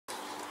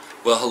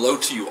Well, hello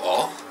to you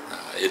all.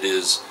 It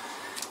is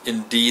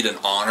indeed an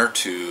honor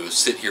to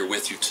sit here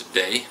with you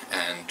today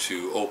and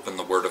to open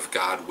the Word of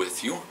God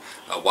with you.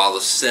 While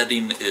the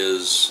setting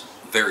is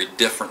very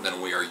different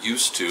than we are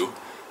used to,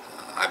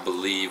 I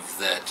believe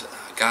that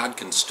God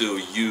can still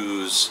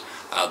use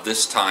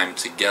this time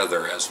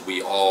together as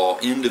we all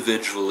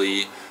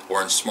individually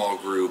or in small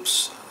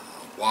groups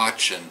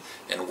watch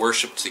and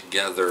worship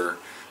together,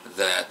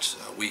 that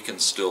we can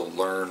still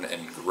learn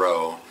and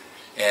grow.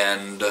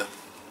 And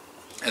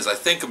as I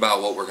think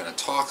about what we're going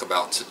to talk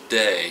about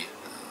today,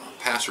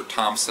 Pastor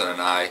Thompson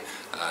and I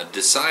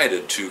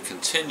decided to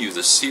continue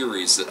the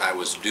series that I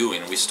was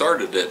doing. We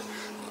started it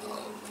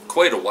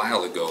quite a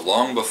while ago,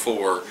 long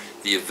before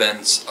the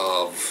events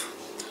of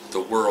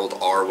the world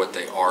are what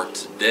they are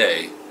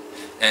today.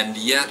 And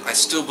yet I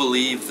still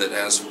believe that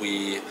as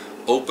we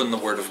open the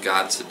Word of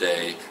God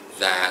today,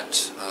 that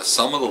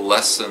some of the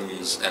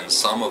lessons and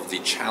some of the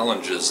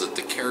challenges that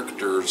the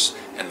characters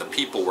and the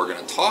people we're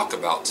going to talk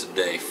about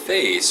today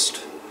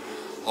faced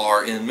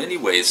are in many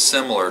ways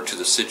similar to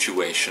the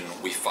situation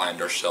we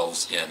find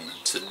ourselves in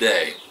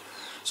today.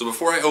 So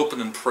before I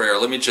open in prayer,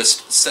 let me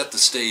just set the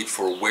stage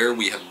for where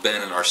we have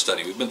been in our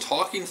study. We've been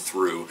talking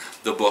through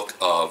the book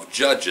of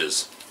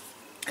Judges,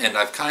 and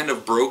I've kind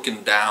of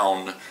broken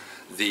down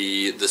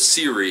the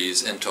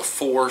series into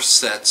four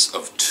sets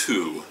of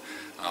two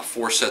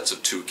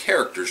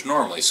characters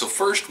normally. So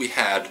first we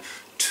had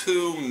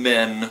two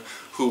men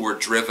who were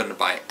driven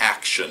by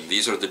action.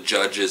 These are the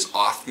judges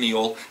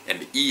Othniel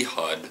and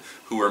Ehud,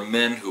 who are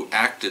men who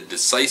acted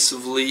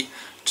decisively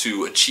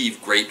to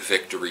achieve great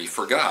victory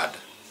for God.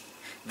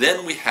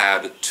 Then we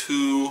had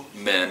two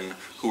men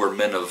who were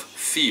men of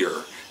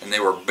fear, and they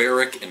were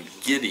Barak and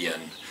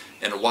Gideon.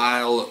 And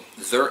while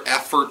their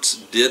efforts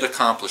did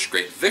accomplish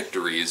great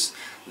victories,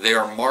 they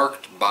are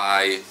marked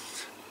by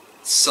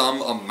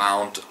some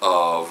amount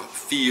of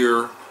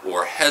fear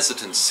or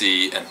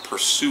hesitancy and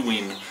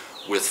pursuing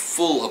with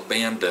full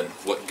abandon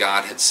what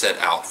God had set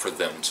out for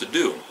them to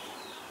do.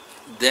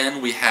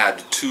 Then we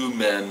had two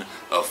men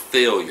of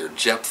failure,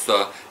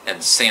 Jephthah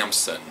and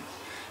Samson.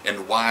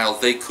 And while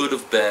they could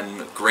have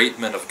been great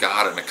men of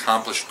God and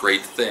accomplished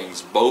great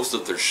things, both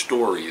of their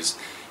stories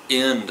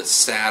end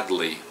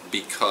sadly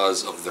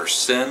because of their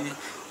sin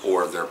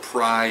or their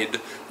pride.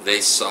 They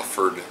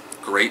suffered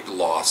great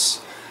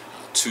loss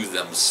to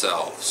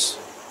themselves.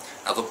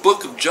 Now the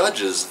book of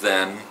Judges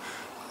then,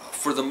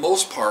 for the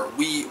most part,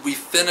 we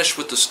finish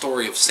with the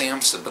story of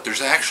Samson, but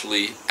there's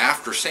actually,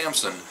 after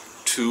Samson,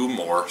 two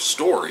more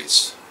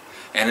stories.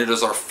 And it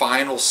is our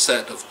final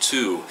set of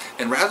two.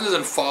 And rather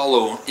than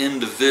follow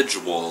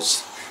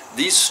individuals,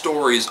 these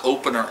stories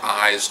open our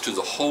eyes to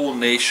the whole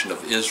nation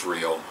of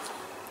Israel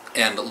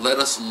and let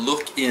us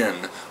look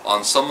in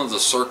on some of the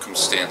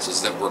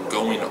circumstances that were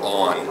going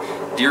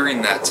on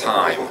during that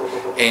time.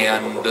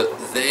 And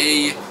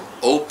they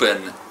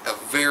open a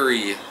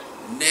very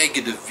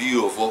negative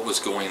view of what was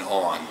going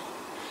on.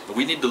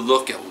 We need to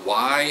look at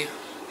why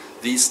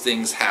these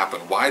things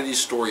happened, why these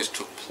stories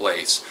took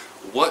place.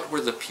 What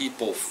were the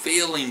people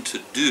failing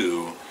to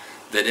do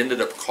that ended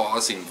up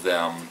causing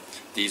them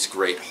these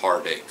great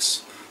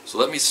heartaches? So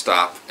let me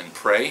stop and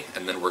pray,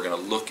 and then we're going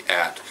to look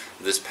at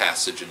this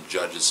passage in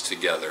Judges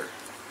together.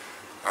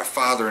 Our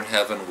Father in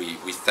heaven, we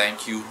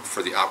thank you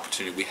for the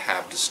opportunity we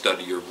have to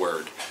study your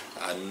word.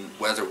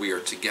 Whether we are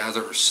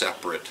together or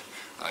separate,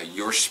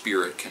 your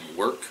Spirit can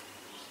work.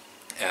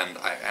 And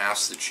I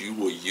ask that you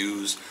will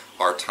use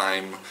our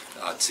time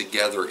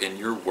together in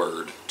your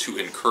word to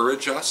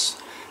encourage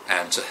us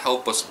and to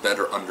help us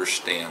better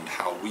understand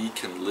how we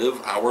can live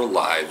our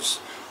lives,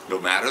 no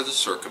matter the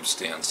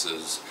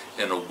circumstances,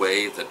 in a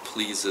way that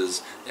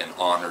pleases and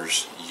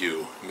honors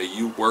you. May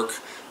you work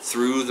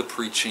through the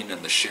preaching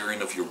and the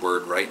sharing of your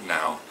word right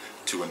now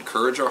to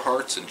encourage our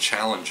hearts and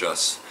challenge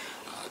us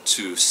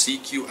to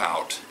seek you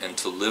out and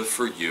to live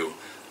for you,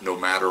 no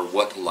matter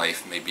what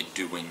life may be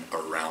doing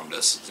around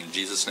us. In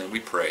Jesus' name we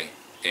pray.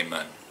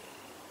 Amen.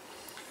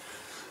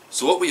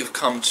 So what we have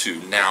come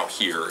to now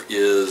here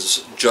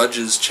is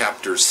Judges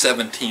chapters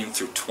 17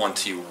 through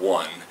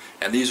 21.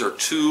 And these are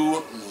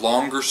two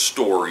longer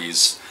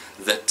stories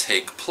that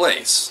take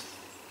place.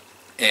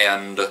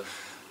 And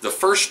the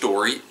first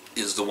story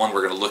is the one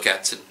we're going to look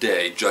at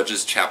today,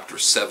 Judges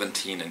chapters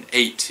 17 and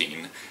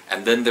 18.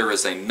 And then there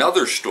is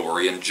another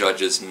story in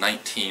Judges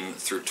 19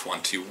 through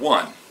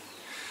 21.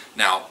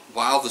 Now,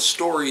 while the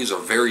stories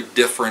are very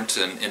different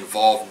and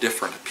involve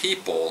different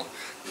people,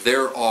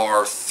 there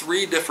are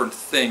three different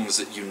things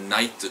that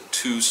unite the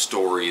two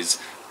stories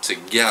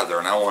together,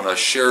 and I want to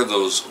share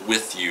those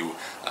with you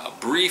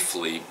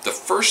briefly. The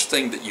first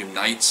thing that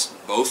unites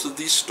both of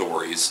these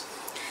stories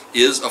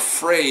is a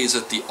phrase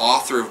that the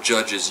author of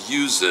Judges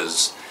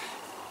uses,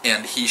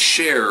 and he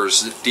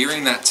shares that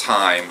during that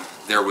time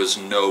there was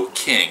no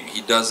king.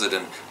 He does it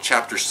in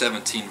chapter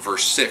 17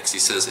 verse 6. He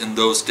says, "In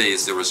those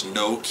days there was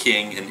no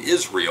king in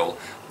Israel,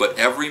 but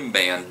every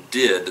man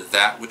did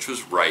that which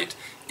was right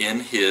in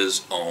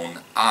his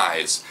own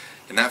eyes."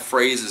 And that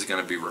phrase is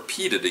going to be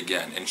repeated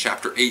again in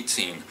chapter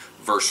 18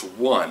 verse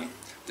 1.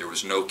 There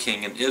was no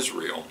king in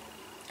Israel.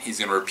 He's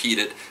going to repeat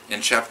it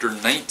in chapter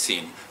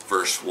 19,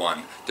 verse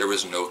 1. There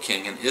was no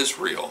king in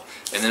Israel.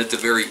 And then at the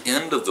very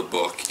end of the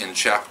book, in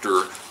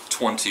chapter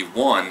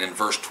 21, in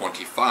verse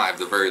 25,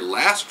 the very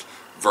last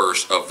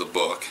verse of the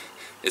book,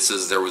 it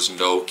says there was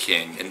no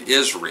king in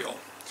Israel.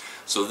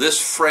 So this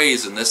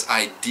phrase and this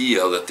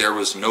idea that there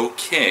was no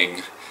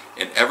king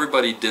and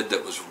everybody did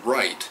that was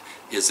right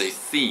is a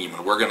theme,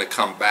 and we're going to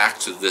come back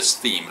to this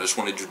theme. I just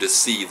wanted you to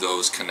see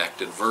those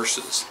connected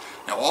verses.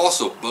 Now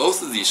also,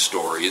 both of these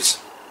stories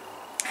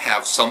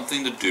have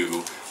something to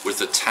do with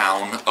the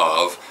town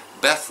of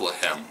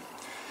Bethlehem.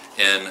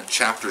 In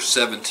chapter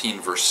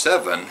 17, verse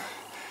 7,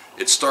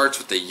 it starts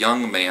with a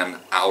young man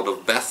out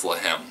of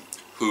Bethlehem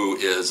who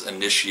is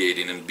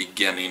initiating and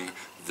beginning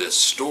this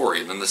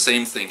story. And then the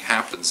same thing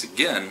happens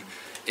again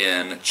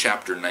in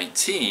chapter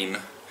 19.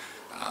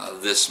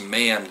 This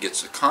man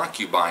gets a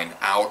concubine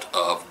out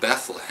of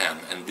Bethlehem,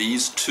 and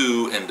these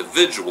two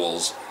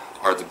individuals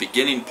are the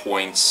beginning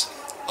points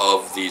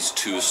of these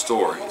two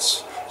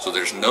stories. So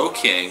there's no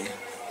king,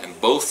 and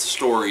both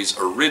stories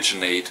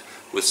originate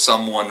with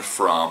someone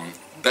from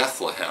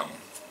Bethlehem.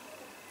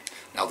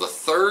 Now the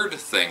third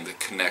thing that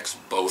connects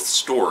both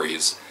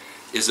stories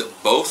is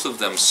that both of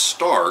them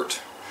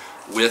start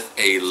with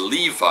a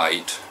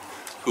Levite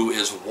who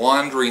is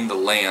wandering the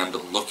land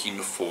looking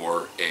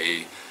for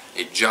a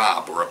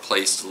job or a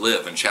place to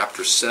live. In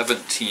chapter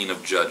 17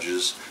 of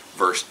Judges,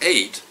 verse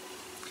 8,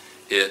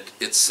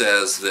 it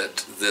says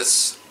that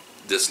this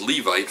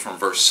Levite, from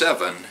verse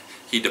 7,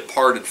 he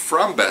departed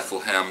from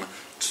Bethlehem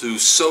to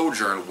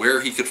sojourn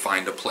where he could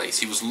find a place.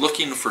 He was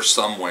looking for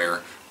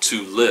somewhere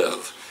to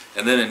live.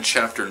 And then in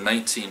chapter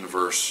 19,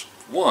 verse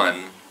 1,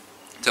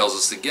 it tells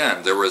us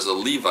again, there was a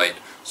Levite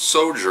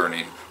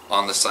sojourning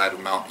on the side of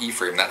Mount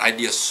Ephraim. That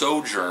idea,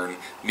 sojourn,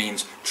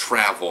 means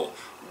travel,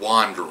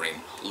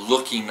 wandering,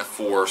 looking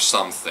for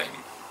something.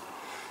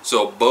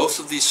 So both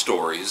of these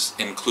stories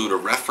include a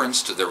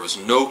reference to there was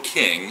no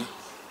king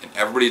and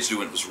everybody's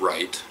doing it was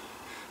right.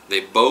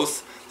 They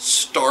both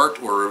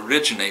start or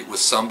originate with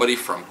somebody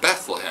from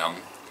Bethlehem,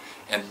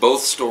 and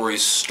both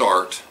stories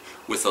start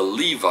with a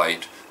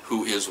Levite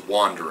who is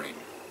wandering.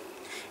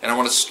 And I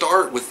want to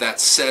start with that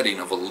setting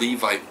of a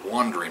Levite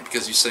wandering,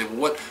 because you say,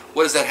 well,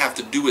 what does that have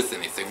to do with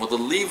anything? Well, the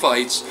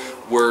Levites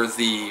were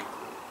the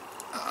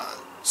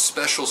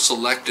special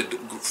selected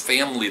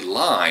family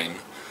line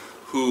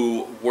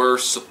who were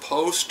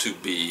supposed to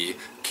be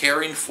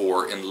caring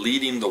for and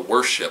leading the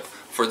worship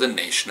for the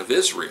nation of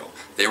Israel.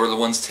 They were the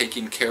ones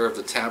taking care of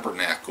the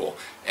tabernacle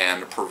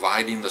and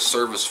providing the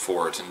service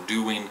for it and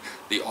doing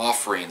the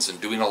offerings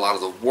and doing a lot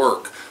of the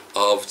work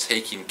of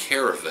taking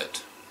care of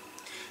it.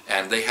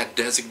 And they had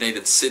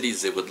designated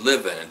cities they would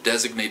live in and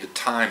designated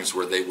times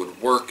where they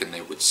would work and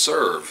they would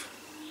serve.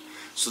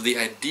 So the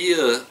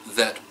idea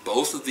that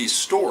both of these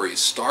stories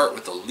start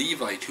with a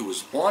Levite who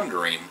was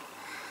wandering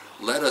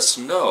let us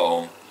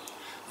know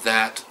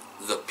that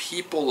the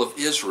people of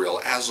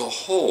Israel as a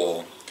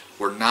whole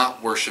were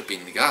not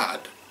worshiping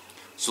God.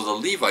 So the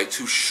Levites,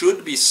 who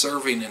should be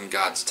serving in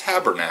God's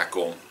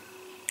tabernacle,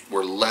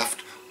 were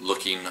left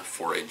looking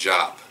for a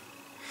job.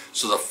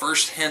 So the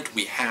first hint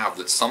we have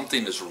that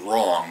something is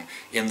wrong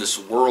in this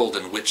world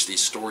in which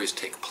these stories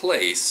take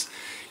place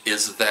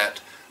is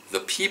that the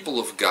people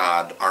of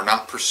God are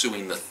not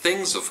pursuing the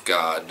things of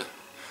God.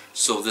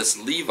 So this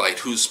Levite,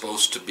 who's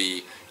supposed to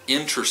be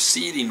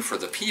interceding for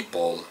the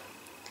people,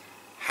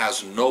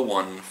 has no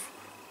one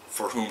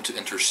for whom to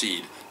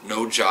intercede,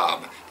 no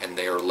job, and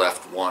they are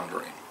left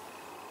wandering.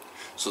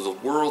 So the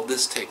world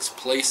this takes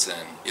place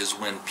in is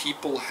when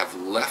people have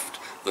left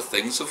the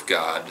things of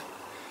God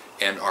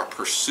and are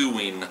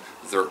pursuing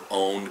their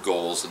own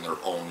goals and their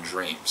own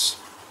dreams.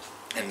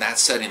 And that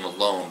setting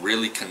alone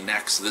really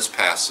connects this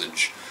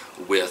passage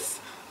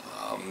with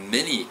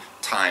many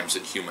times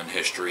in human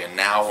history, and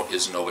now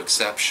is no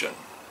exception.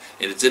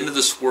 And it's into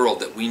this world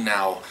that we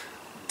now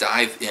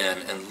dive in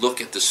and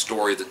look at the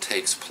story that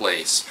takes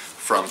place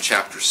from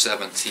chapter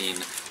 17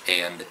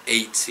 and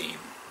 18.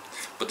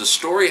 But the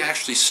story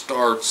actually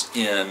starts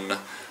in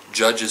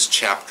Judges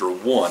chapter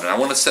 1, and I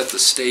want to set the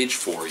stage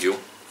for you.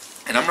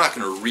 And I'm not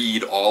going to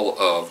read all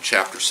of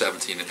chapter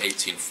 17 and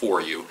 18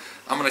 for you.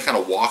 I'm going to kind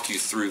of walk you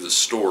through the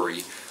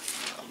story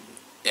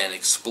and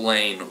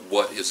explain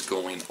what is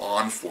going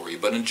on for you.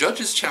 But in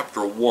Judges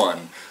chapter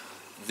 1,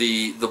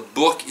 the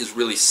book is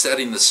really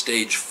setting the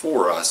stage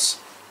for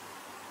us.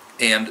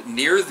 And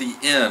near the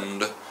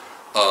end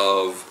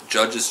of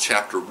Judges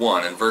chapter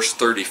 1, in verse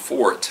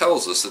 34, it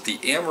tells us that the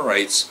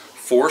Amorites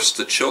forced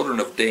the children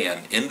of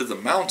Dan into the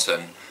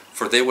mountain,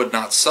 for they would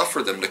not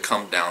suffer them to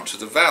come down to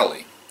the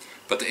valley.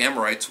 But the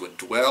Amorites would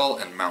dwell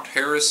in Mount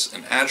Heres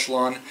and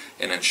Ajalon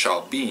and in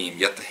Shaalbim,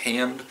 yet the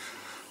hand,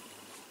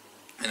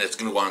 and it's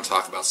going to go on and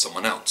talk about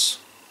someone else.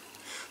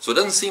 So it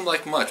doesn't seem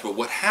like much, but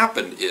what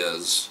happened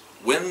is,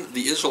 when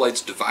the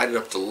Israelites divided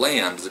up the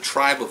land, the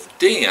tribe of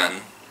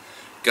Dan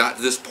got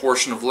this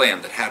portion of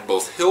land that had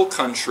both hill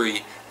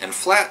country and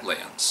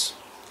flatlands.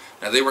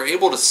 Now they were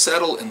able to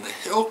settle in the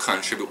hill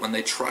country, but when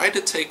they tried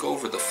to take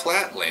over the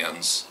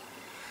flatlands,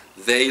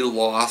 they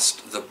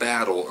lost the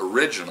battle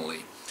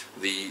originally.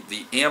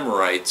 the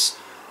Amorites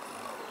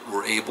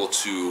were able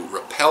to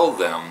repel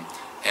them,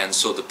 and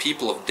so the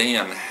people of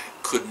Dan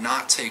could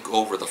not take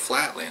over the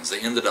flatlands. They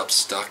ended up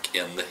stuck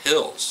in the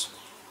hills.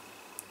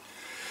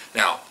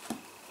 Now,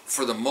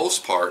 for the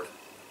most part,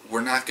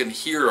 we're not going to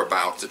hear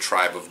about the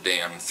tribe of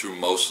Dan through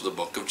most of the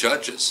book of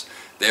Judges.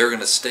 They're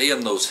going to stay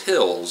in those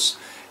hills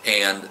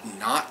and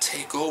not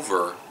take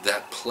over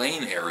that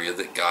plain area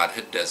that God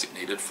had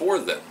designated for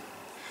them.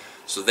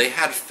 So they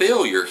had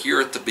failure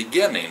here at the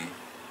beginning,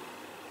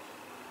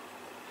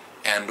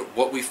 and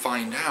what we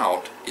find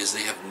out is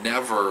they have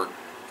never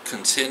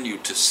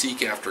continued to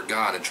seek after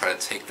God and try to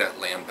take that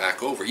land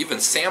back over. Even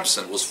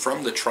Samson was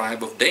from the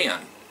tribe of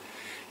Dan.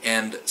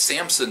 And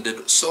Samson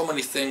did so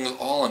many things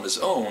all on his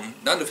own,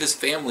 none of his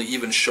family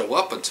even show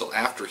up until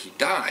after he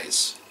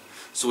dies.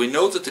 So we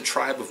know that the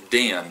tribe of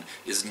Dan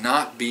is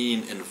not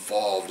being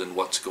involved in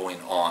what's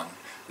going on.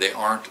 They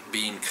aren't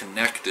being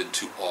connected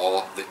to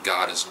all that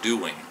God is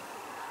doing.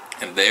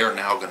 And they are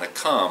now going to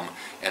come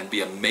and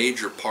be a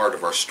major part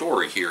of our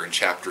story here in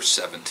chapters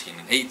 17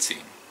 and 18.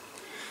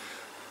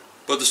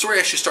 But the story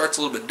actually starts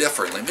a little bit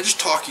differently. Let me just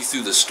talk you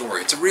through this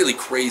story. It's a really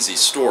crazy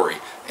story,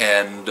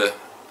 and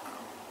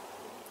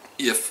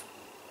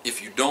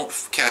if you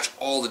don't catch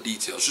all the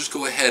details, just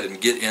go ahead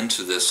and get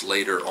into this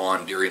later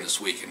on during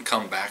this week and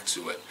come back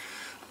to it.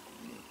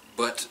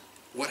 But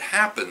what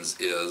happens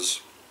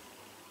is,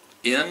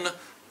 in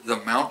the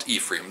Mount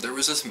Ephraim, there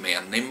was this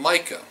man named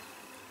Micah.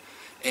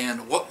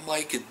 And what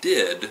Micah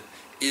did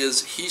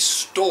is he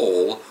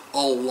stole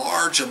a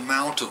large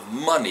amount of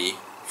money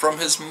from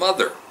his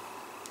mother.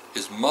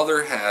 His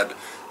mother had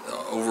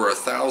over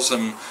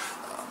 1,000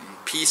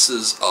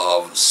 pieces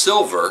of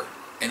silver,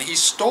 and he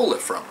stole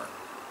it from her.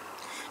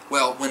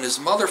 Well, when his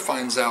mother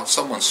finds out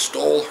someone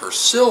stole her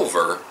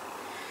silver,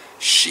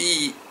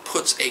 she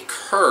puts a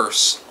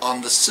curse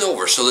on the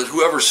silver so that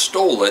whoever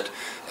stole it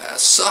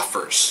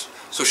suffers.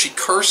 So she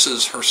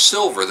curses her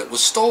silver that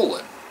was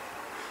stolen.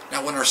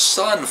 Now when her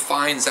son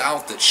finds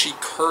out that she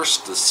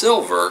cursed the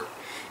silver,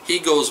 he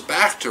goes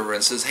back to her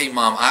and says, "Hey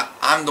Mom,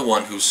 I'm the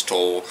one who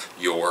stole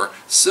your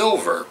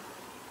silver."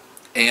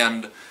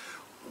 And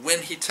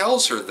when he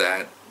tells her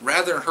that,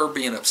 rather than her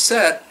being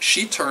upset,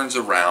 she turns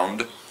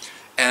around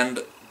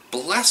and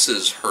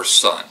blesses her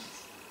son,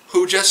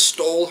 who just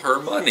stole her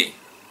money.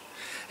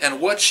 And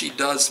what she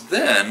does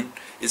then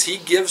is he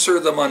gives her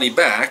the money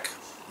back,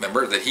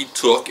 remember, that he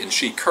took and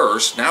she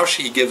cursed. Now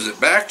she gives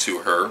it back to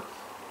her,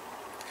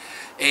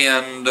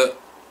 and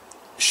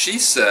she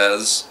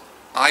says,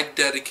 "I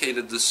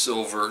dedicated the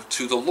silver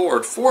to the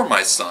Lord for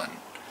my son,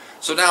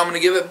 so now I'm going to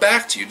give it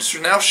back to you." So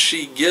now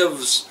she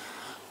gives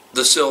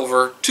the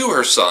silver to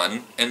her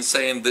son, and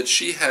saying that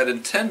she had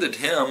intended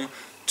him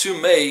to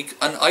make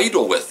an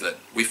idol with it.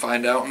 We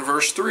find out in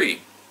verse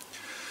 3.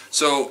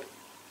 So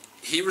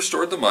he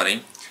restored the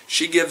money.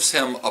 She gives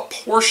him a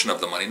portion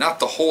of the money, not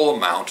the whole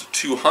amount,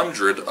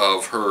 200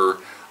 of her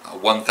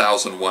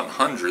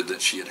 1,100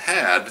 that she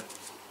had.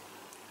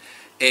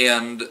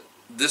 And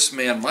this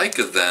man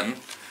Micah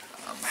then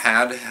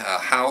had a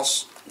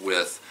house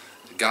with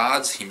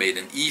gods. He made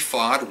an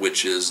ephod,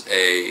 which is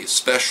a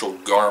special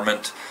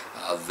garment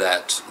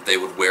that they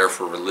would wear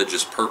for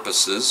religious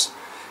purposes.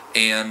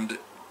 And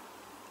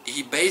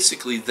he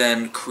basically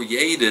then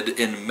created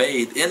and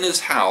made in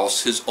his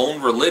house his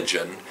own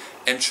religion,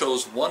 and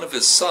chose one of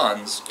his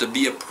sons to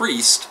be a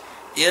priest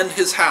in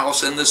his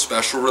house in this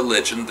special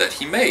religion that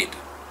he made.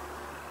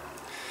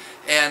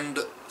 And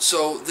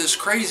so this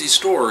crazy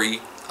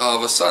story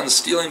of a son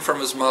stealing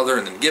from his mother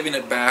and then giving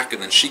it back,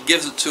 and then she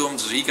gives it to him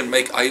so he can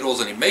make idols,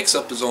 and he makes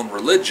up his own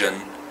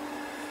religion,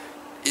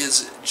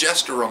 is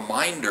just a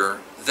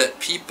reminder that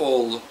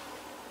people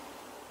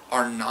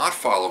are not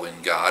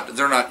following God.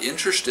 They're not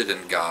interested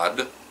in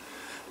God.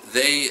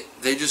 They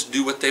just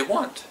do what they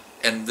want.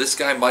 And this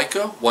guy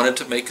Micah wanted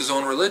to make his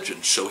own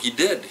religion, so he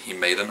did. He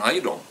made an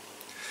idol.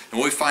 And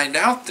what we find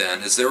out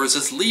then is there was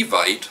this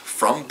Levite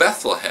from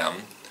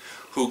Bethlehem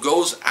who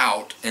goes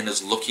out and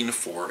is looking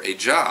for a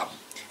job.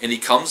 And he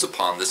comes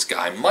upon this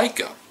guy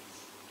Micah.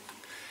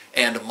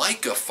 And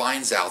Micah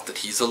finds out that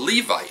he's a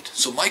Levite.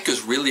 So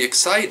Micah's really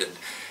excited.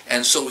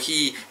 And so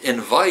he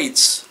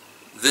invites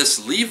this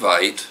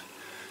Levite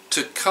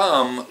to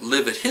come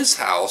live at his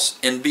house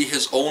and be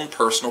his own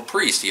personal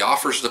priest. He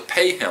offers to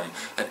pay him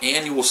an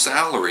annual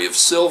salary of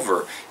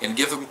silver and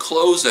give him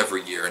clothes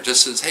every year, and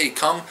just says, "Hey,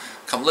 come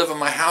live in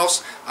my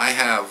house. I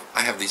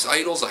have these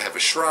idols, I have a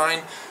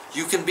shrine.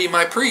 You can be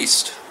my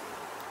priest."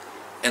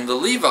 And the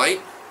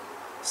Levite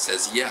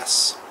says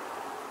yes.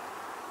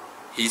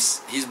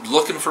 He's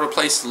looking for a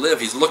place to live.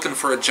 He's looking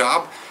for a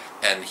job,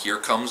 and here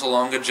comes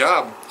along a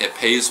job. It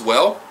pays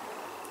well.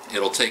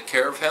 It'll take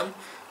care of him.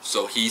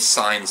 So he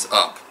signs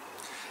up.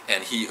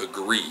 And he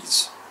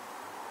agrees.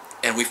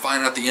 And we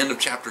find out at the end of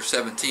chapter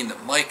 17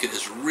 that Micah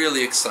is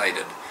really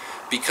excited,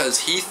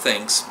 because he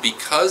thinks,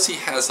 because he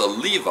has a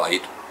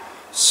Levite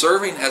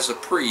serving as a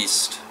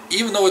priest,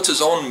 even though it's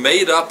his own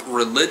made-up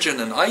religion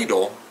and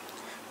idol,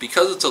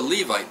 because it's a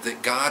Levite,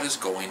 that God is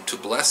going to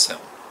bless him.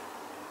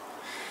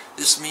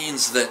 This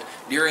means that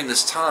during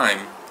this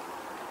time,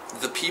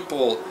 the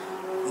people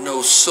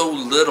know so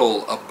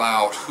little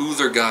about who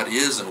their God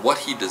is and what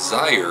he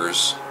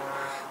desires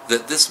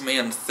that this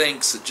man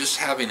thinks that just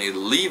having a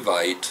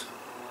Levite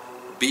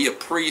be a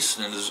priest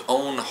in his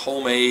own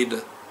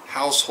homemade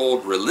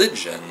household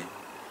religion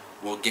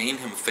will gain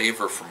him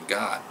favor from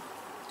God.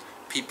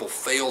 People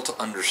fail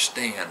to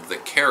understand the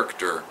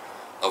character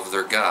of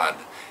their God,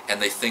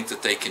 and they think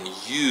that they can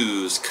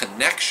use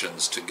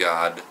connections to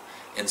God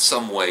in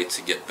some way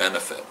to get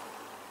benefit.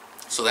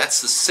 So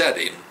that's the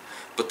setting,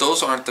 but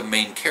those aren't the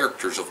main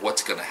characters of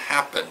what's going to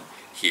happen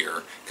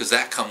here, because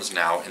that comes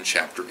now in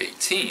chapter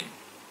 18.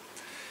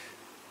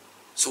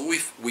 So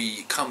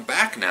we come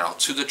back now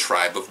to the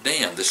tribe of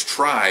Dan, this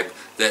tribe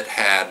that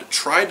had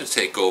tried to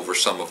take over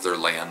some of their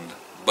land,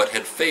 but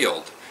had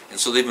failed. And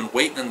so they've been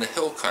waiting in the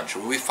hill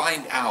country. We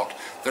find out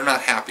they're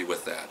not happy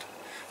with that.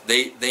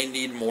 They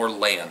need more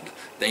land.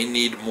 They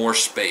need more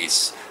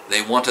space.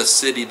 They want a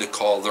city to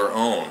call their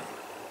own.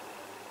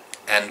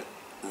 And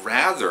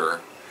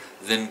rather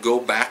than go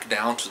back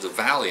down to the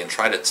valley and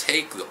try to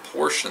take the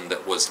portion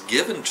that was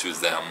given to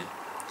them,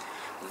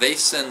 they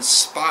send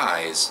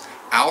spies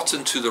out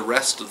into the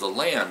rest of the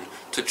land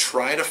to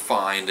try to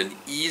find an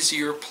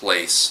easier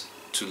place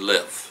to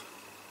live.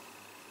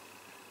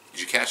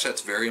 Did you catch that?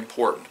 That's very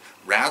important.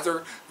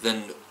 Rather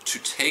than to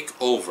take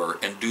over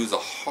and do the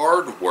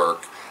hard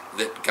work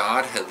that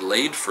God had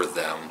laid for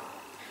them,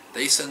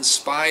 they send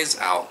spies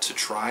out to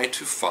try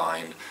to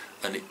find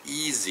an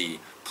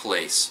easy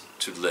place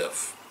to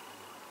live.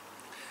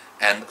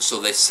 And so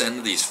they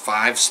send these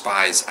 5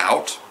 spies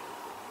out,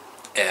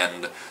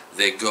 and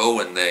they go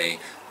and they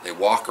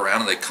walk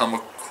around and they come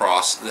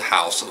across the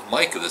house of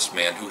Micah, this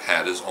man who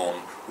had his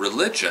own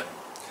religion.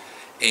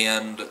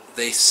 And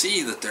they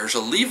see that there's a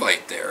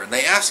Levite there, and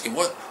they ask him,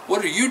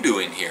 what are you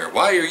doing here?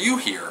 Why are you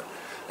here?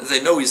 And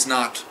they know he's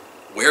not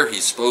where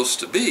he's supposed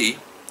to be.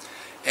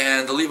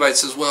 And the Levite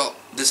says, well,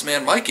 this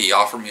man Micah, he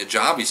offered me a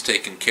job, he's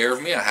taken care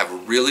of me, I have a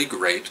really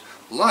great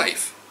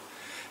life.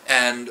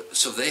 And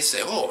so they say,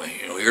 oh,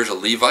 here's a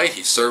Levite,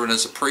 he's serving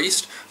as a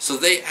priest. So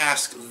they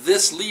ask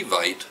this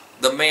Levite,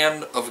 the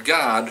man of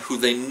God, who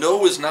they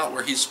know is not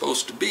where he's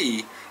supposed to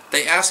be,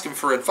 they ask him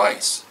for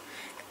advice.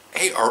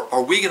 Hey,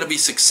 are we going to be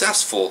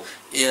successful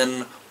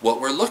in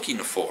what we're looking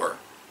for?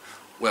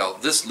 Well,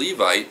 this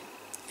Levite,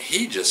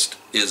 he just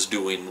is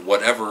doing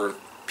whatever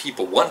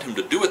people want him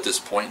to do at this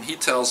point, and he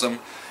tells them,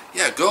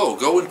 yeah,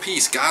 go in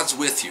peace, God's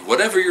with you.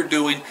 Whatever you're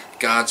doing,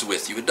 God's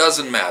with you. It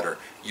doesn't matter,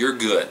 you're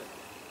good.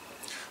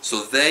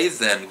 So they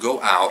then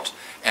go out,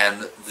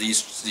 and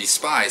these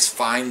spies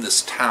find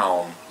this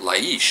town,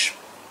 Laish,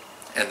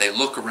 and they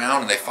look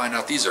around and they find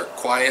out these are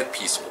quiet,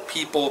 peaceful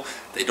people.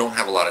 They don't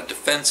have a lot of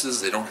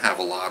defenses. They don't have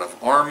a lot of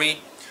army.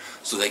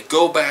 So they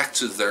go back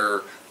to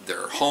their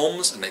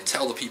homes and they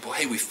tell the people,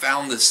 hey, we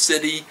found this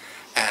city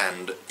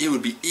and it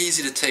would be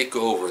easy to take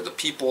over. The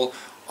people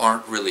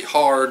aren't really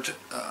hardened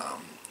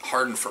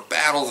for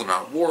battle. They're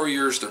not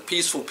warriors. They're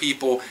peaceful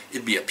people.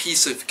 It'd be a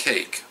piece of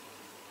cake.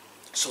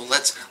 So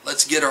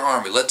let's get our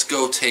army. Let's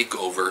go take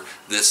over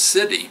this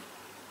city.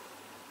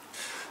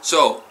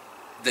 So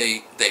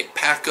they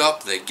pack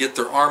up, they get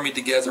their army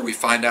together. We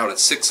find out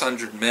it's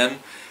 600 men,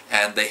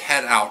 and they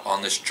head out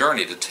on this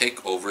journey to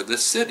take over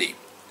this city.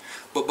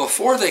 But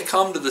before they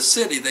come to the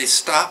city, they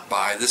stop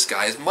by this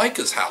guy's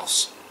Micah's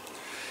house.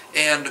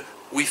 And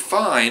we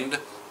find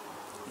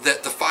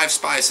that the 5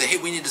 spies say, hey,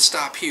 we need to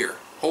stop here.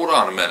 Hold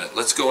on a minute,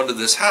 let's go into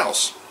this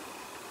house.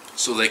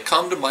 So they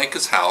come to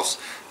Micah's house,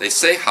 they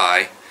say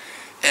hi,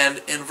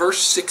 and in verse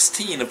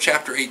 16 of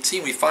chapter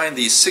 18, we find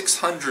these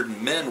 600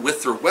 men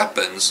with their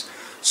weapons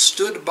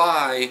stood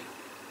by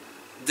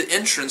the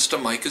entrance to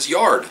Micah's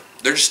yard.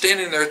 They're just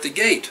standing there at the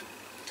gate.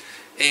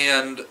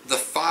 And the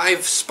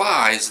 5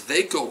 spies,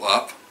 they go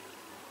up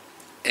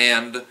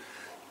and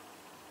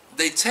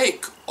they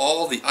take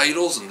all the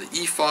idols and the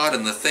ephod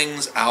and the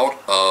things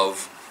out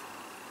of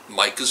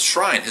Micah's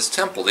shrine, his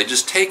temple. They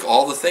just take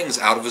all the things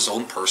out of his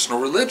own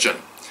personal religion.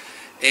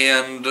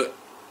 And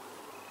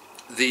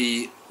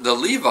the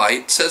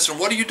Levite says to him,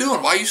 what are you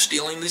doing? Why are you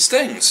stealing these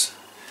things?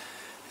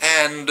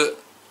 And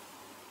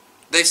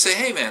they say,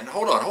 hey man,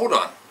 hold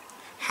on.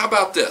 How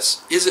about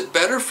this? Is it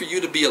better for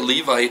you to be a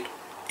Levite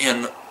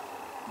in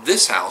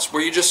this house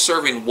where you're just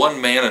serving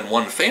one man and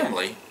one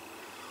family?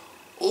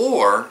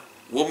 Or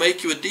we'll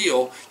make you a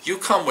deal. You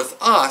come with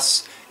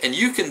us and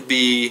you can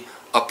be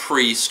a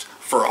priest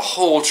for a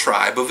whole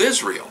tribe of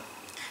Israel.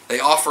 They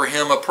offer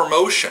him a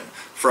promotion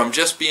from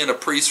just being a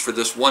priest for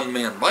this one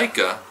man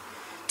Micah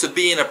to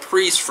being a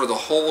priest for the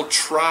whole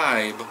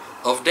tribe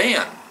of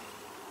Dan.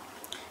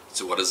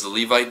 So what does the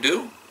Levite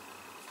do?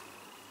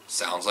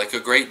 Sounds like a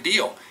great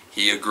deal.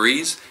 He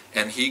agrees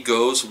and he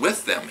goes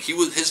with them.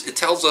 It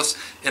tells us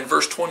in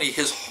verse 20,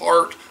 his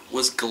heart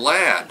was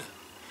glad.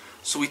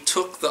 So he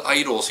took the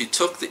idols, he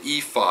took the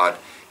ephod,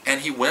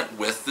 and he went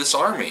with this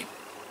army.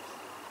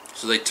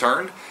 So they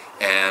turned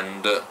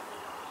and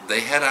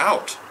they head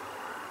out.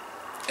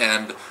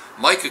 And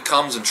Micah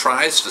comes and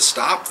tries to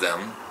stop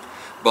them,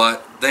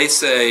 but they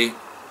say,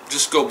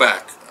 just go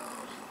back.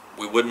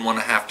 We wouldn't want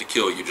to have to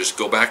kill you. Just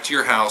go back to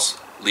your house.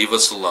 leave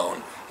us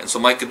alone. And so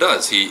Micah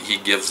does. He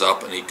gives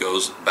up and he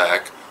goes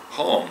back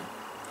home.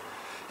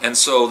 And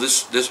so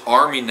this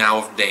army now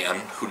of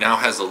Dan, who now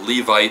has a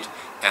Levite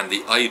and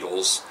the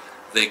idols,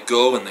 they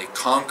go and they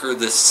conquer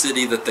this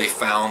city that they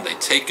found. They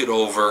take it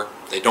over.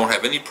 They don't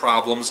have any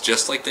problems,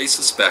 just like they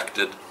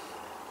suspected.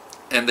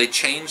 And they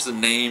change the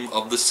name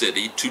of the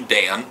city to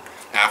Dan,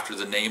 after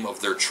the name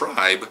of their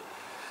tribe.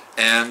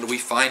 And we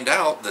find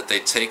out that they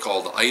take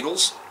all the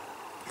idols,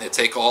 they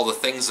take all the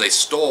things they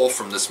stole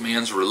from this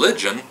man's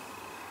religion,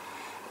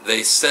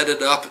 they set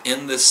it up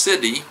in this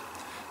city.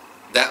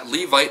 That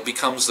Levite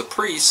becomes the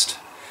priest,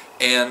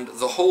 and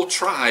the whole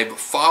tribe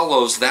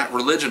follows that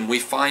religion. We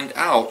find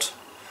out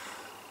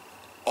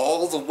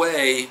all the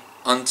way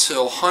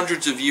until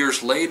hundreds of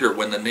years later,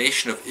 when the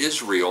nation of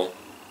Israel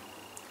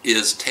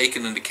is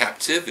taken into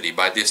captivity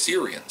by the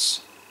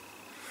Assyrians.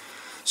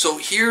 So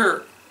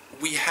here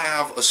we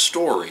have a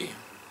story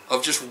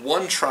of just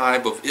one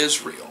tribe of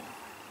Israel.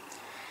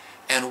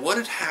 And what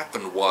had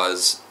happened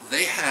was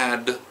they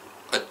had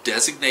a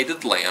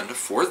designated land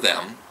for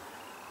them,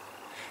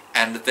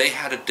 and they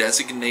had a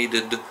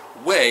designated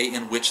way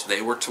in which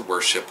they were to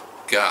worship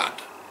God.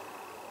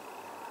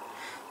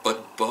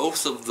 But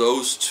both of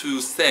those two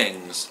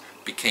things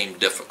became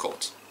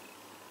difficult.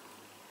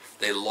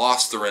 They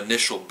lost their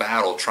initial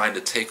battle trying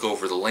to take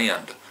over the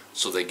land,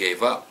 so they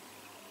gave up.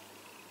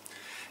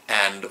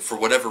 And for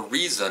whatever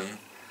reason,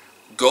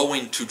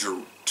 going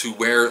to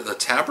where the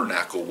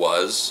tabernacle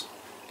was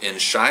in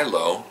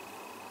Shiloh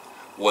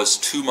was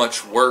too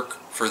much work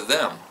for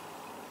them.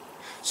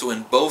 So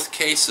in both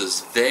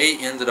cases, they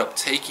ended up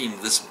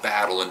taking this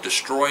battle and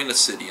destroying the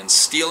city and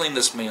stealing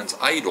this man's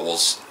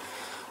idols,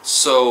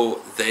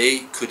 so they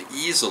could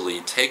easily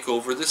take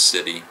over the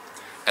city,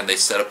 and they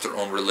set up their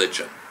own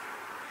religion.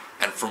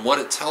 And from what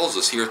it tells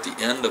us here at the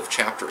end of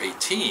chapter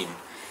 18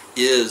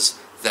 is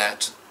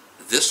that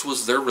this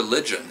was their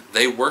religion.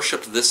 They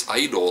worshipped this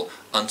idol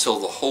until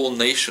the whole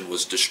nation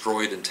was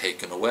destroyed and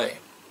taken away.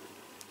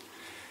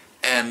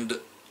 And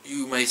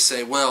you may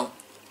say, well,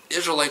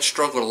 Israelites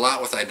struggled a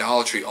lot with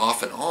idolatry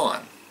off and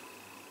on.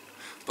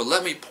 But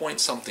let me point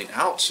something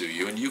out to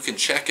you, and you can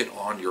check it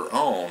on your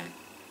own.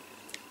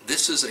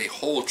 This is a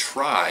whole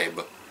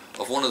tribe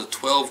of one of the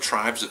 12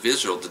 tribes of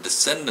Israel, the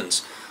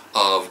descendants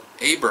of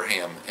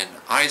Abraham and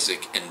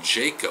Isaac and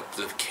Jacob,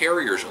 the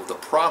carriers of the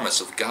promise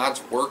of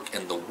God's work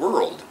in the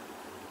world.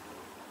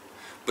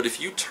 But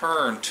if you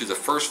turn to the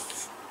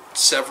first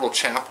several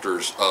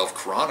chapters of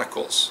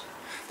Chronicles,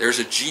 there's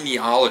a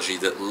genealogy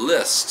that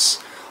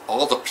lists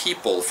all the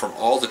people from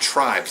all the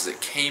tribes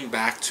that came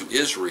back to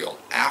Israel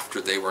after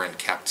they were in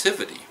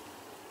captivity.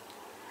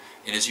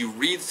 And as you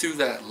read through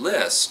that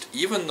list,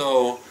 even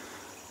though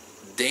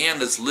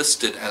Dan is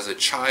listed as a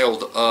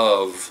child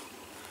of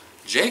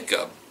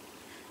Jacob,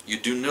 you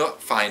do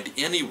not find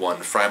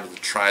anyone from the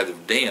tribe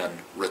of Dan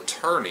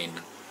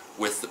returning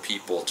with the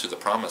people to the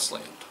promised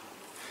land.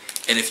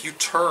 And if you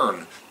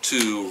turn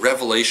to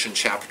Revelation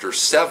chapter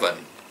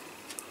 7,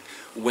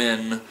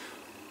 when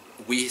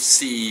we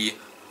see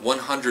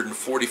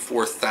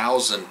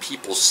 144,000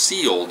 people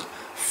sealed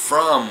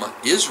from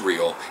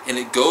Israel, and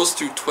it goes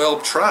through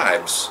 12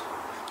 tribes,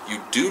 you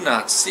do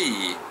not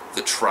see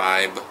the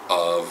tribe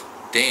of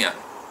Dan.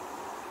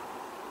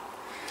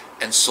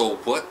 And so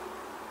what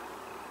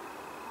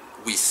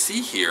we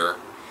see here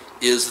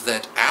is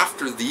that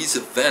after these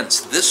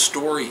events, this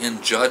story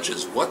in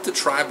Judges, what the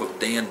tribe of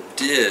Dan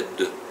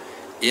did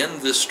in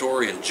this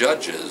story in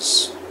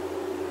Judges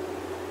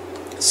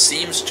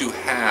seems to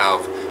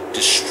have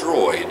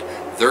destroyed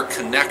their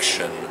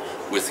connection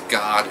with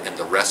God and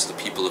the rest of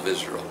the people of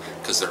Israel,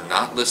 because they're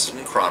not listed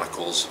in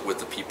Chronicles with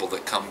the people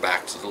that come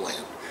back to the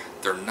land.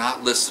 They're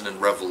not listed in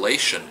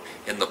Revelation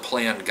in the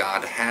plan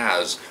God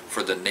has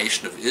for the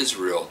nation of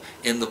Israel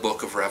in the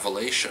book of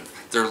Revelation.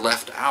 They're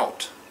left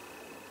out.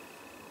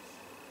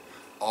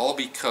 All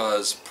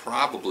because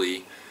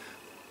probably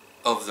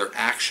of their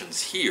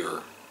actions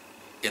here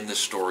in this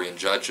story in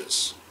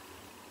Judges.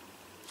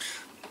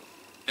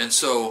 And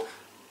so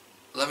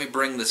let me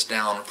bring this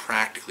down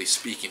practically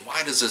speaking.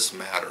 Why does this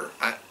matter?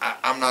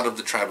 I'm not of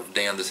the tribe of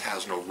Dan. This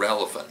has no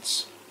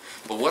relevance.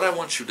 But what I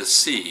want you to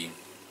see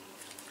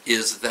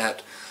is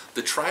that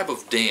the tribe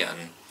of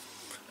Dan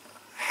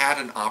had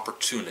an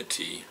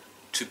opportunity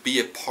to be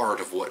a part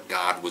of what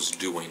God was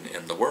doing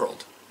in the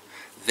world.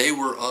 They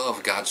were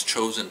of God's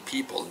chosen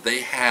people.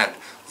 They had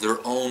their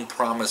own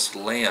promised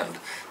land.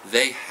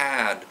 They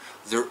had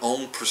their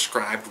own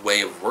prescribed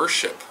way of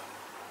worship.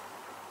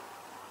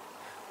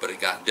 But it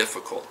got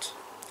difficult.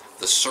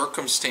 The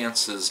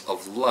circumstances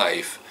of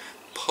life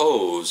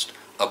posed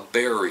a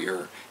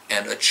barrier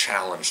and a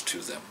challenge to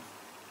them.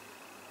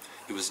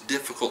 It was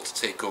difficult to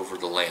take over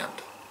the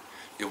land.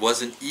 It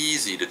wasn't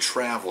easy to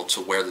travel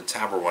to where the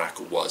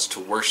tabernacle was to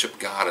worship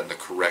God in the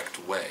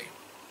correct way.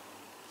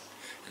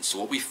 And so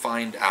what we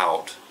find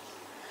out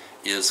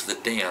is the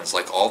Dans,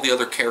 like all the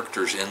other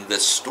characters in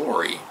this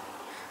story,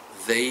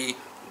 they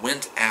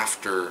went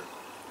after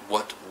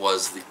what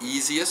was the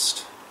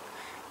easiest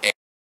and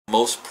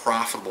most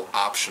profitable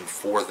option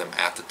for them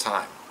at the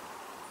time.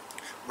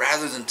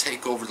 Rather than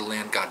take over the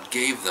land God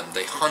gave them,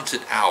 they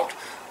hunted out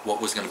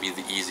what was going to be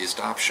the easiest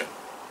option.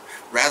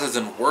 Rather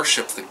than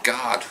worship the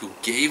God who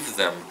gave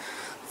them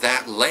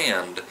that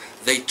land,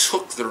 they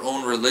took their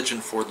own religion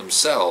for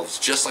themselves,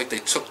 just like they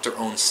took their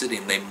own city,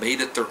 and they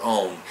made it their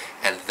own,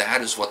 and that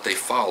is what they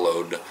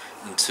followed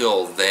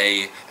until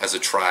they, as a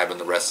tribe and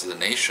the rest of the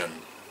nation,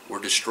 were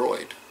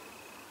destroyed.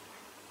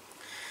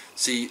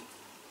 See,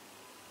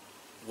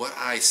 what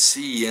I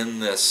see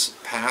in this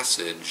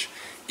passage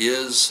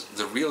is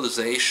the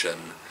realization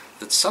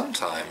that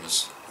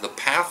sometimes the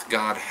path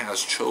God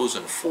has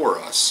chosen for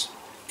us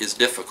is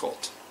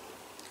difficult.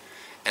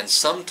 And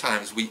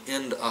sometimes we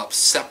end up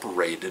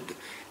separated,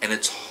 and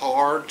it's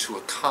hard to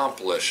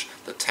accomplish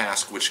the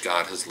task which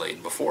God has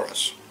laid before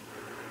us.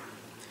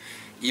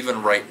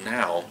 Even right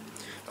now,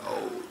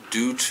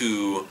 due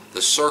to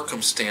the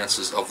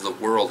circumstances of the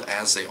world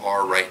as they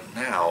are right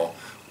now,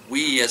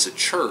 we as a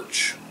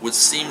church would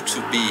seem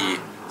to be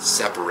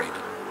separated.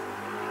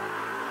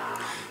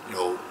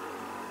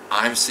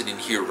 I'm sitting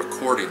here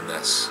recording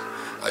this.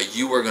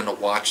 You are going to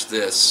watch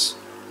this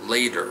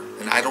later,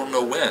 and I don't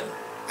know when.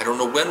 I don't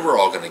know when we're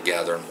all going to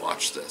gather and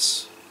watch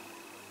this.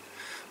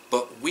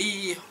 But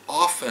we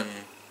often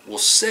will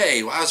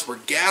say, well, as we're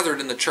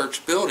gathered in the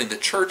church building, the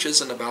church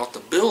isn't about the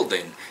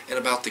building and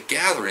about the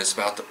gathering, it's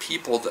about the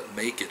people that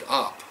make it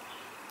up.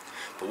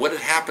 But what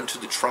had happened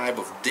to the tribe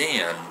of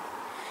Dan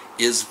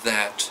is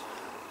that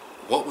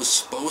what was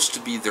supposed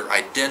to be their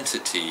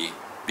identity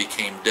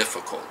became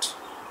difficult.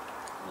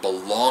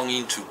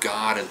 Belonging to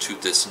God and to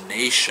this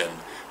nation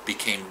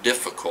became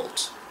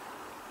difficult.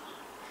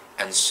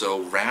 And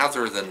so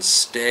rather than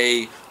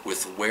stay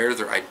with where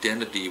their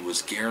identity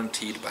was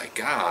guaranteed by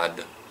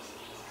God,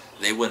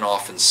 they went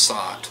off and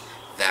sought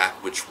that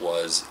which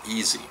was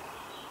easy.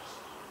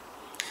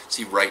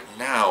 See, right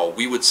now,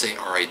 we would say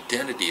our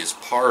identity is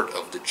part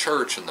of the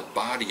church and the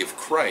body of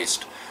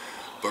Christ,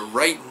 but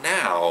right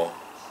now,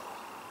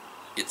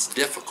 it's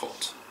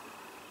difficult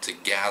to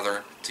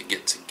gather, to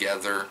get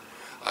together,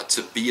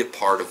 to be a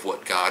part of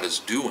what God is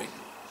doing.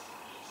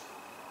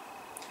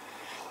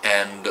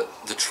 And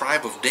the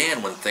tribe of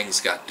Dan, when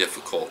things got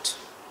difficult,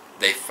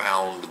 they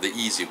found the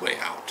easy way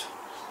out.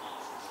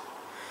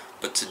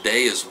 But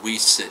today, as we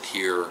sit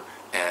here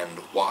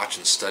and watch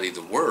and study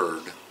the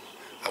Word,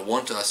 I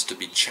want us to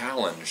be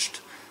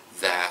challenged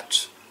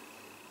that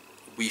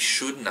we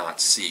should not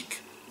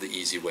seek the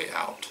easy way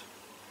out.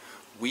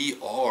 We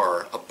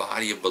are a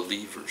body of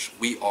believers.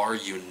 We are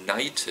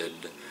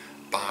united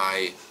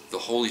by the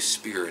Holy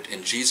Spirit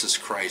in Jesus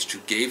Christ, who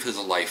gave His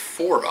life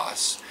for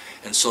us.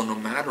 And so no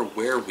matter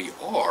where we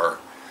are,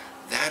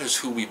 that is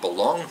who we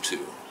belong to.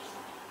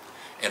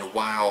 And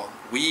while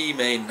we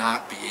may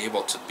not be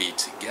able to be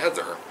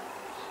together,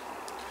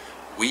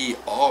 we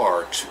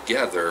are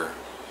together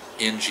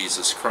in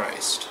Jesus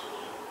Christ.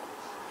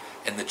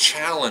 And the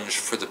challenge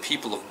for the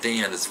people of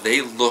Dan is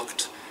they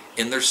looked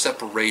in their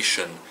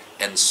separation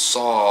and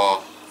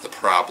saw the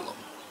problem,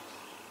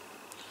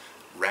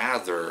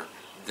 rather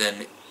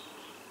than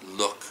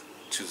look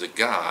to the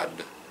God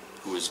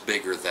who is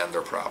bigger than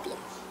their problem.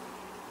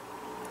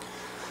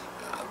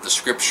 The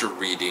scripture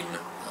reading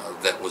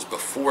that was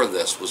before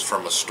this was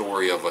from a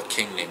story of a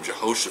king named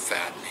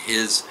Jehoshaphat, and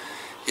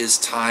his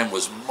time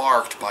was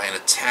marked by an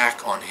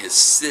attack on his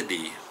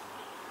city,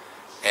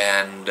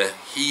 and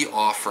he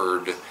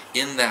offered,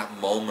 in that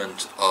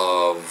moment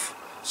of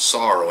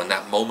sorrow, in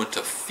that moment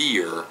of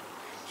fear,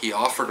 he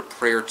offered a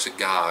prayer to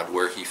God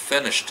where he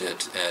finished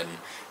it in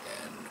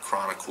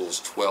Chronicles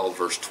 12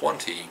 verse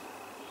 20.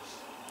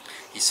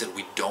 He said,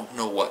 "We don't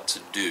know what to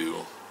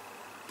do,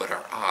 but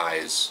our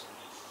eyes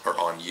are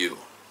on you."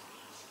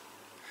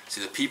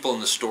 See, the people in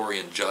the story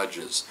in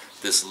Judges,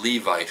 this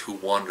Levite who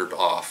wandered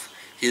off,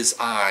 his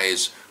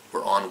eyes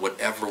were on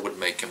whatever would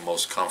make him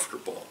most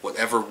comfortable,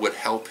 whatever would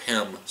help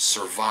him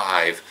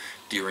survive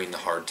during the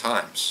hard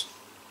times.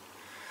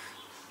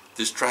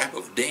 This tribe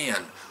of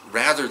Dan,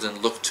 rather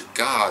than look to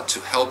God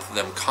to help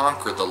them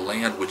conquer the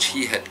land which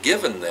He had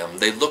given them,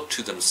 they looked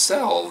to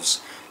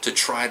themselves to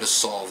try to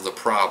solve the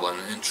problem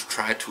and to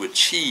try to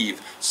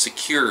achieve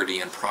security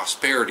and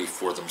prosperity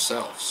for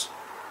themselves.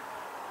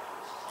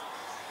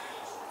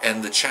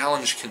 And the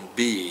challenge can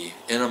be,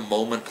 in a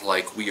moment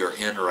like we are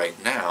in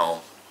right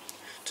now,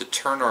 to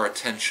turn our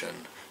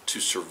attention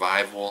to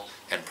survival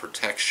and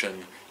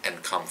protection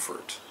and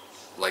comfort,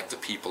 like the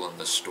people in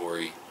this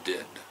story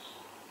did.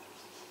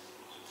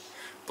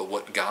 But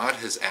what God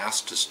has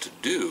asked us to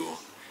do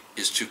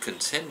is to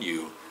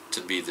continue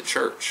to be the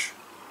church,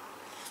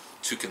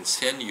 to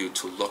continue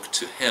to look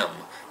to Him,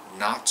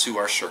 not to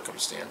our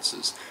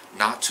circumstances,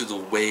 not to the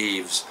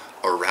waves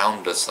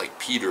around us like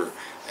Peter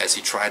as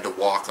he tried to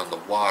walk on the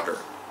water,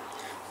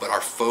 but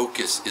our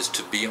focus is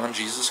to be on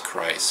Jesus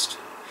Christ.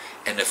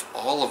 And if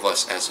all of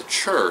us as a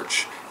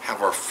church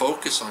have our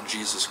focus on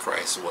Jesus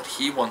Christ and what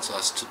He wants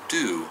us to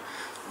do,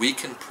 we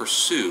can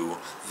pursue,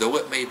 though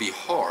it may be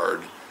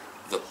hard,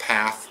 the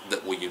path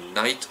that will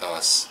unite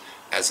us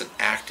as an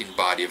acting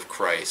body of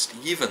Christ,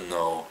 even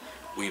though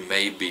we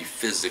may be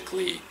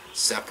physically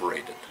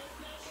separated.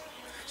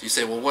 So you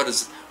say, well, what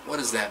What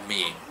does that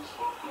mean?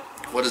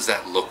 What does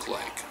that look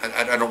like?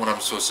 I don't know what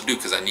I'm supposed to do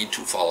because I need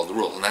to follow the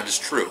rule, and that is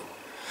true.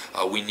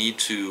 We need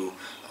to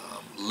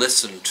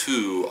listen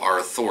to our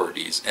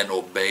authorities and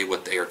obey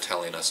what they are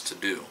telling us to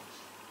do.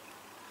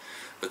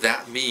 But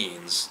that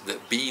means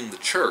that being the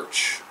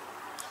church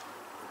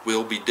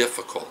will be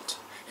difficult.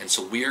 And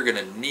so we are going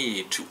to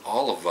need to,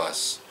 all of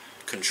us,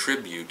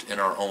 contribute in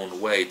our own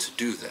way to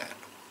do that.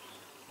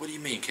 What do you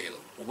mean,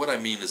 Caleb? Well, what I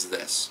mean is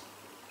this.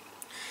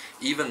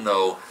 Even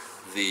though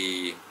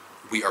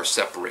we are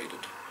separated,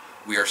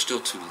 we are still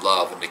to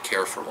love and to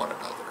care for one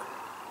another.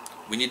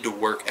 We need to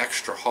work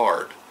extra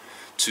hard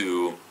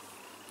to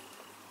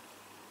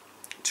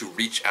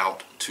reach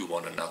out to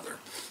one another,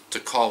 to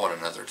call one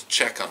another, to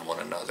check on one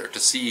another, to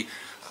see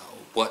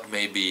what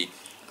maybe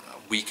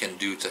we can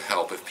do to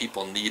help, if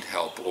people need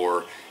help,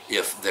 or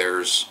if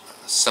there's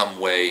some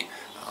way,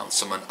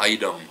 an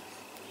item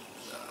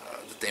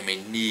that they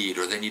may need,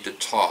 or they need to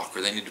talk,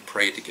 or they need to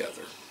pray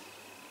together.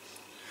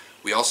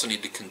 We also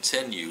need to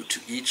continue to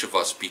each of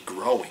us be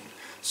growing.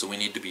 So we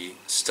need to be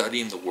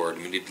studying the Word,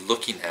 we need to be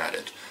looking at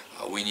it,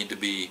 we need to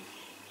be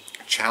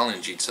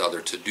challenging each other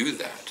to do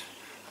that.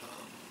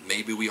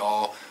 Maybe we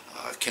all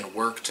can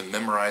work to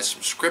memorize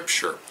some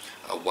Scripture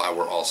while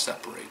we're all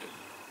separated.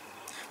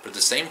 But at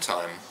the same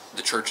time,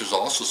 the church is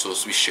also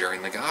supposed to be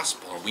sharing the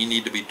gospel, and we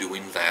need to be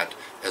doing that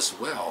as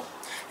well.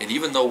 And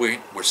even though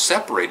we're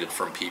separated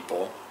from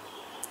people,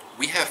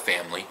 we have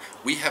family,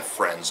 we have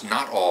friends.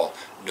 Not all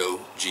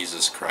know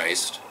Jesus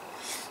Christ.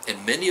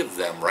 And many of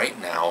them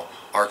right now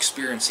are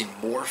experiencing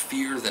more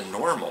fear than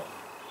normal.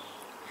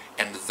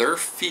 And their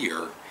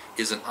fear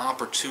is an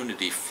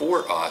opportunity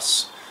for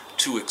us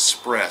to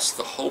express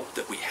the hope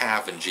that we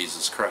have in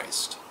Jesus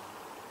Christ.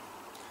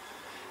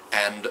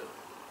 And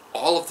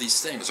all of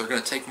these things are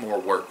going to take more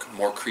work,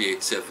 more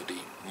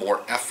creativity,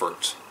 more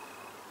effort,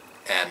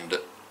 and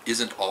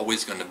isn't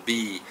always going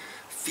to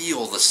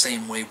feel the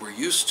same way we're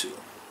used to.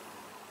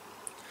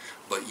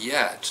 But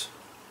yet,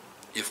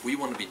 if we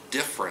want to be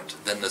different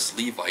than this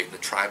Levite in the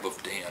tribe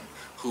of Dan,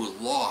 who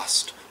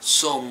lost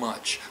so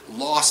much,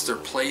 lost their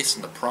place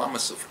in the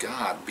promise of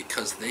God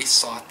because they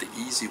sought the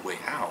easy way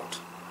out,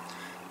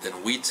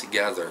 then we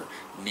together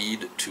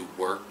need to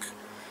work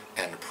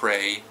and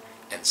pray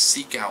and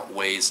seek out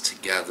ways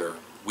together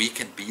we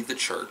can be the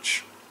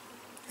church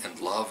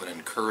and love and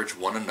encourage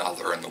one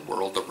another and the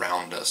world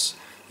around us,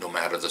 no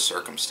matter the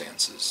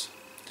circumstances.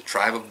 The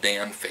tribe of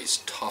Dan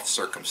faced tough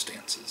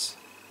circumstances,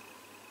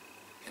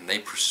 and they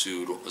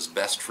pursued what was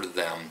best for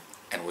them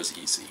and was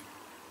easy.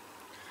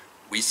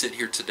 We sit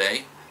here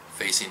today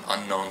facing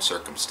unknown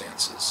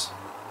circumstances,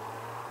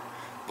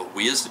 but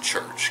we as the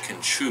church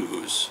can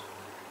choose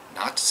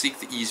not to seek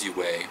the easy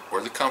way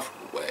or the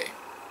comfortable way,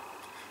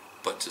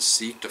 but to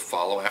seek to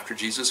follow after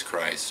Jesus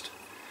Christ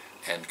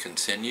and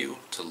continue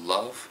to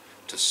love,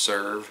 to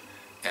serve,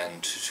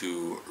 and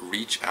to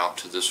reach out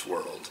to this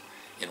world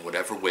in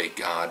whatever way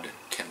God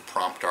can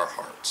prompt our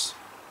hearts.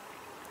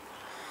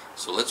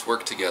 So let's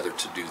work together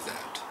to do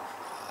that.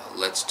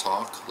 Let's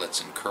talk,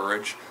 let's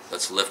encourage,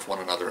 let's lift one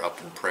another up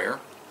in prayer,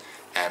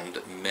 and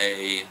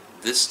may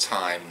this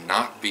time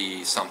not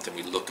be something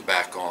we look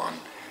back on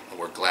and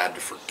we're glad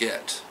to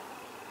forget,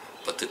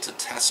 but it's a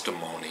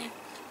testimony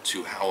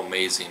to how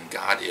amazing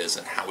God is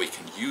and how He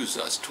can use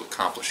us to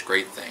accomplish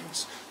great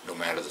things no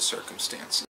matter the circumstances.